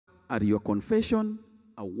are your confession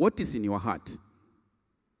or what is in your heart?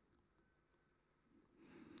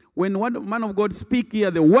 When one man of God speak here,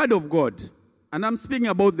 the word of God, and I'm speaking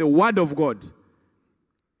about the word of God.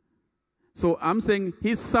 So I'm saying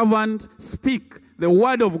his servant speak the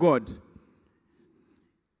word of God.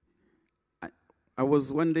 I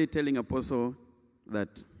was one day telling Apostle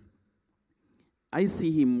that I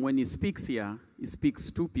see him when he speaks here, he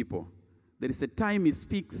speaks to people. There is a time he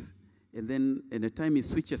speaks, and then a time he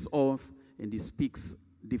switches off and he speaks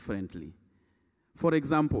differently. For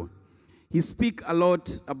example, he speaks a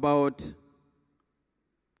lot about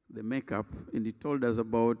the makeup, and he told us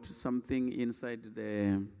about something inside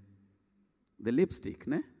the lipstick,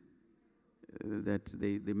 né? That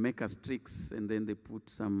they make us tricks, and then they put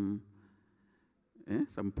some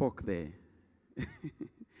pork there.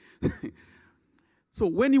 So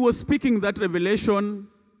when he was speaking that revelation,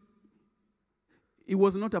 he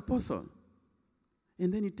was not apostle.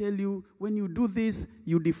 And then he tell you, when you do this,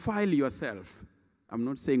 you defile yourself. I'm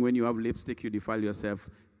not saying when you have lipstick, you defile yourself.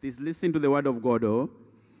 Please listen to the word of God, oh.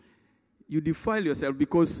 You defile yourself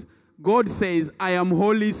because God says, I am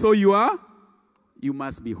holy, so you are. You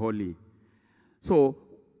must be holy. So,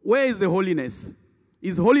 where is the holiness?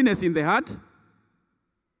 Is holiness in the heart?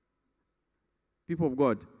 People of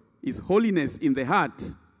God, is holiness in the heart?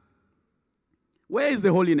 Where is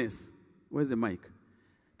the holiness? Where's the mic?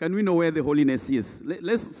 Can we know where the holiness is?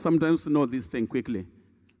 Let's sometimes know this thing quickly.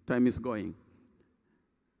 Time is going.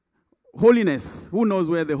 Holiness. Who knows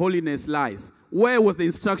where the holiness lies? Where was the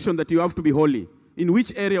instruction that you have to be holy? In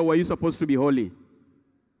which area were you supposed to be holy?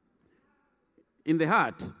 In the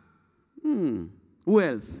heart. Who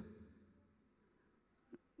else?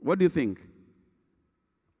 What do you think?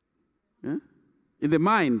 Huh? In the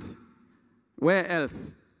mind. Where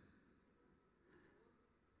else?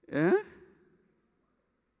 In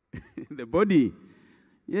the body.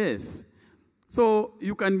 Yes. So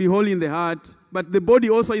you can be holy in the heart, but the body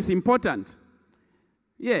also is important.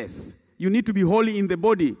 Yes. You need to be holy in the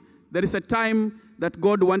body. There is a time that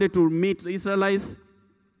God wanted to meet the Israelites,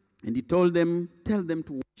 and he told them, tell them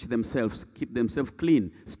to wash themselves, keep themselves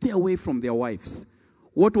clean, stay away from their wives.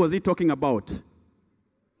 What was he talking about?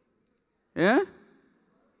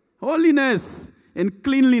 Holiness and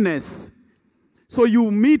cleanliness. So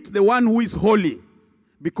you meet the one who is holy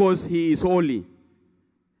because he is holy.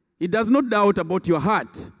 He does not doubt about your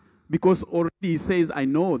heart because already he says, I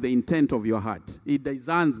know the intent of your heart. He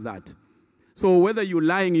discerns that. So whether you're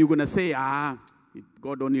lying, you're going to say,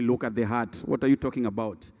 God only look at the heart. What are you talking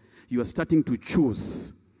about? You are starting to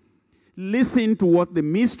choose. Listen to what the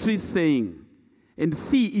mystery is saying and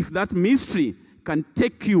see if that mystery can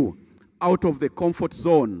take you out of the comfort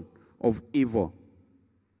zone of evil.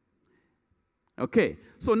 Okay,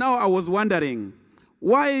 so now I was wondering,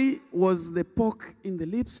 why was the pork in the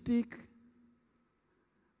lipstick?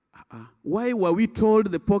 Why were we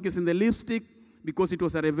told the pork is in the lipstick? Because it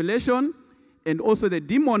was a revelation, and also the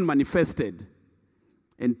demon manifested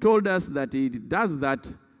and told us that he does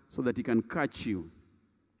that so that he can catch you.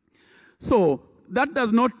 So that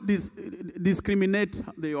does not discriminate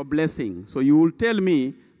your blessing. So you will tell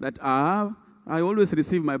me that I always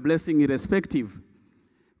receive my blessing irrespective.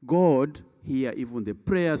 God hears even the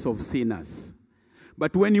prayers of sinners.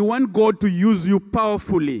 But when you want God to use you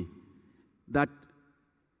powerfully, that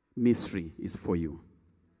mystery is for you.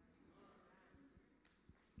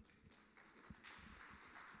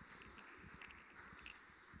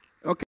 Okay.